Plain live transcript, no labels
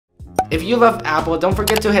If you love Apple, don't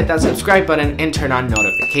forget to hit that subscribe button and turn on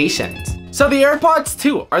notifications. So the AirPods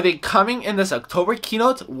 2, are they coming in this October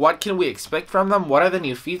keynote? What can we expect from them? What are the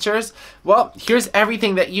new features? Well, here's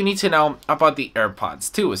everything that you need to know about the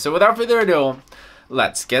AirPods 2. So without further ado,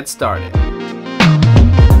 let's get started.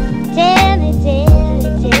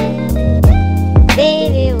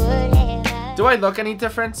 Do I look any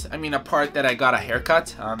different? I mean, apart that I got a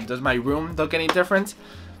haircut, does my room look any different?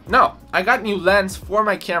 No, I got new lens for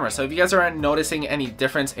my camera, so if you guys aren't noticing any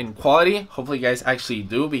difference in quality, hopefully you guys actually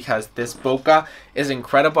do, because this bokeh is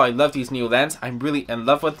incredible. I love these new lens. I'm really in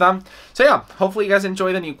love with them. So yeah, hopefully you guys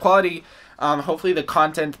enjoy the new quality. Hopefully the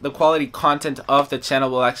quality content of the channel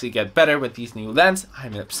will actually get better with these new lens.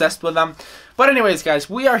 I'm obsessed with them. But anyways, guys,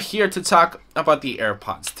 we are here to talk about the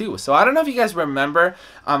AirPods 2. So I don't know if you guys remember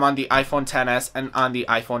on the iPhone XS and on the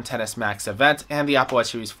iPhone XS Max event and the Apple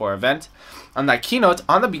Watch Series 4 event, on that keynote,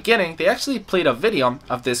 on the beginning, they actually played a video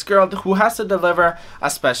of this girl who has to deliver a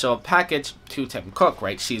special package to Tim Cook,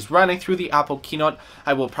 right? She's running through the Apple keynote.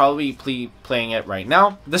 I will probably be playing it right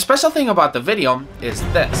now. The special thing about the video is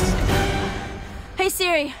this. Hey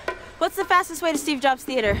Siri, what's the fastest way to Steve Jobs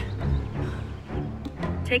Theater?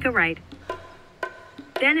 Take a right.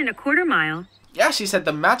 Then in a quarter mile. Yeah, she said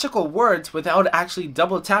the magical words without actually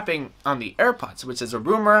double tapping on the AirPods, which is a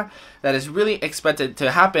rumor that is really expected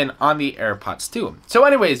to happen on the AirPods 2. So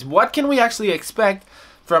anyways, what can we actually expect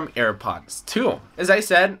from AirPods 2? As I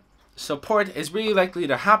said, support is really likely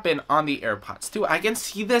to happen on the AirPods 2. I can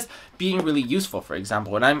see this being really useful. For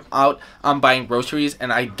example, when I'm out buying groceries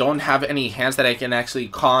and I don't have any hands that I can actually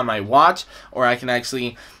call on my watch, or I can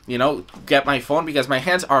actually, you know, get my phone because my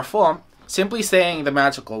hands are full, simply saying the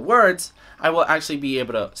magical words, I will actually be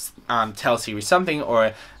able to tell Siri something,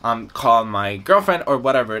 or call my girlfriend, or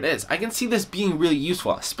whatever it is. I can see this being really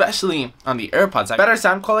useful, especially on the AirPods. Better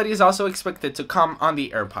sound quality is also expected to come on the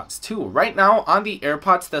AirPods 2. Right now on the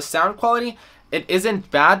AirPods, the sound quality, it isn't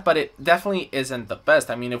bad, but it definitely isn't the best.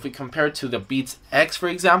 I mean, if we compare it to the Beats X, for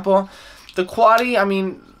example, the quality, I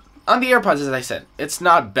mean, on the AirPods, as I said, it's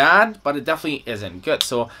not bad, but it definitely isn't good.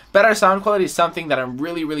 So better sound quality is something that I'm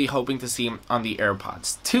really hoping to see on the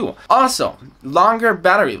AirPods 2. Also, longer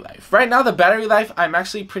battery life. Right now, the battery life, I'm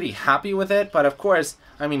actually pretty happy with it. But of course,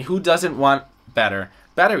 I mean, who doesn't want better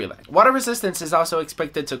battery life? Water resistance is also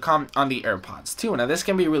expected to come on the AirPods 2. Now, this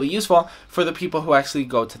can be really useful for the people who actually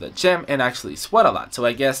go to the gym and actually sweat a lot. So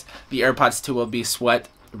I guess the AirPods 2 will be sweat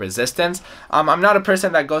resistance. I'm not a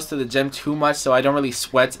person that goes to the gym too much, so I don't really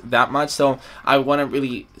sweat that much, so I wouldn't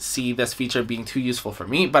really see this feature being too useful for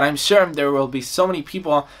me, but I'm sure there will be so many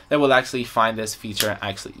people that will actually find this feature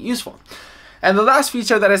actually useful. And the last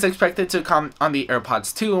feature that is expected to come on the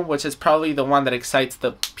AirPods 2, which is probably the one that excites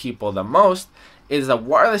the people the most, is a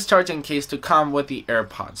wireless charging case to come with the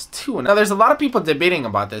AirPods 2. Now, there's a lot of people debating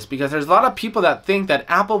about this, because there's a lot of people that think that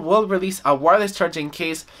Apple will release a wireless charging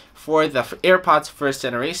case for the AirPods first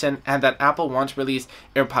generation, and that Apple won't release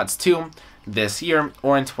AirPods 2 this year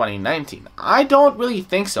or in 2019. I don't really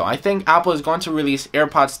think so. I think Apple is going to release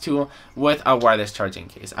AirPods 2 with a wireless charging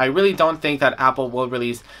case. I really don't think that Apple will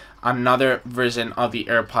release another version of the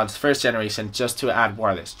AirPods first generation just to add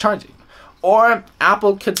wireless charging. Or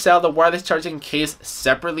Apple could sell the wireless charging case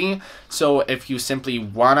separately. So if you simply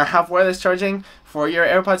want to have wireless charging for your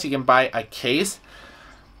AirPods, you can buy a case.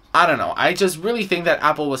 I don't know. I just really think that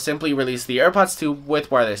Apple will simply release the AirPods 2 with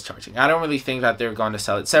wireless charging. I don't really think that they're going to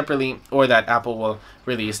sell it separately, or that Apple will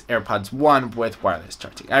release AirPods 1 with wireless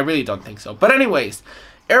charging. I really don't think so. But anyways,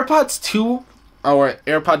 AirPods 2 or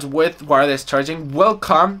AirPods with wireless charging will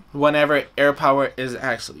come whenever AirPower is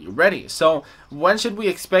actually ready. So when should we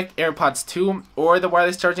expect AirPods 2 or the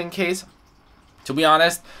wireless charging case? To be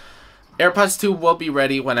honest, AirPods 2 will be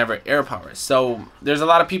ready whenever AirPower is. So there's a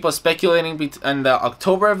lot of people speculating in the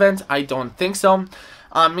October event. I don't think so.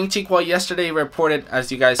 Michikwa yesterday reported,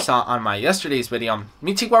 as you guys saw on my yesterday's video,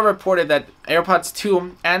 Michikwa reported that AirPods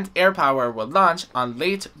 2 and AirPower will launch on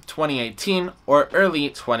late 2018 or early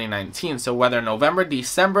 2019. So whether November,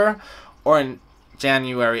 December, or in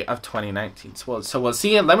January of 2019. So we'll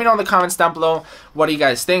see it. Let me know in the comments down below what do you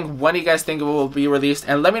guys think. When do you guys think it will be released?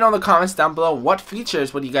 And let me know in the comments down below what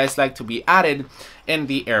features would you guys like to be added in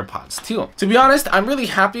the AirPods 2. To be honest, I'm really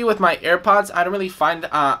happy with my AirPods. I don't really find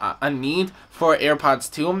a need for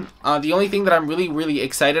AirPods 2. The only thing that I'm really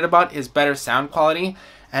excited about is better sound quality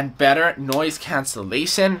and better noise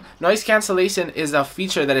cancellation. Noise cancellation is a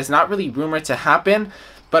feature that is not really rumored to happen,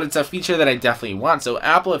 but it's a feature that I definitely want. So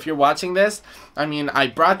Apple, if you're watching this, I mean, I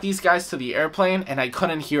brought these guys to the airplane and I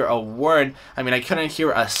couldn't hear a word. I mean, I couldn't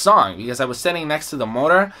hear a song because I was sitting next to the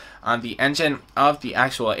motor on the engine of the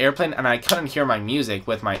actual airplane, and I couldn't hear my music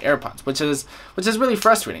with my AirPods, which is really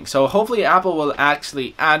frustrating. So hopefully Apple will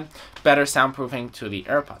actually add better soundproofing to the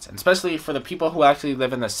AirPods, and especially for the people who actually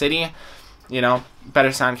live in the city, you know,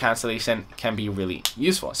 better sound cancellation can be really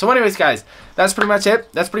useful. So anyways, guys, that's pretty much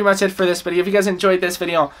it. That's pretty much it for this video. If you guys enjoyed this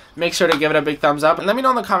video, make sure to give it a big thumbs up. And let me know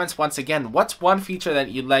in the comments once again, what's one feature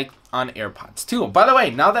that you'd like on AirPods 2? By the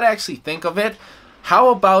way, now that I actually think of it, how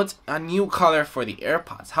about a new color for the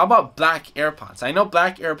AirPods? How about black AirPods? I know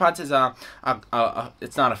black AirPods is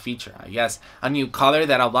it's not a feature, I guess, a new color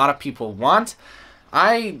that a lot of people want.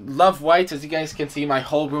 I love white. As you guys can see, my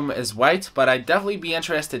whole room is white, but I'd definitely be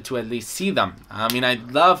interested to at least see them. I mean, I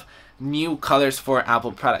love new colors for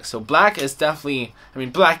Apple products. So black is definitely, I mean,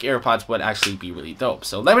 black AirPods would actually be really dope.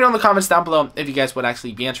 So let me know in the comments down below if you guys would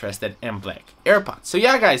actually be interested in black AirPods. So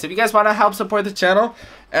yeah, guys, if you guys want to help support the channel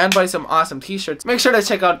and buy some awesome t-shirts, make sure to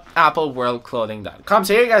check out appleworldclothing.com.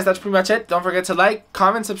 So yeah, guys, that's pretty much it. Don't forget to like,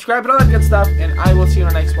 comment, subscribe, and all that good stuff. And I will see you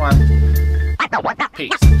in the next one.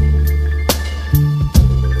 Peace.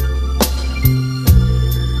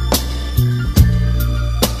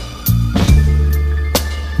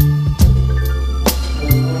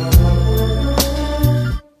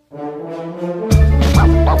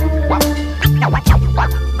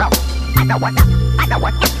 I know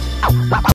what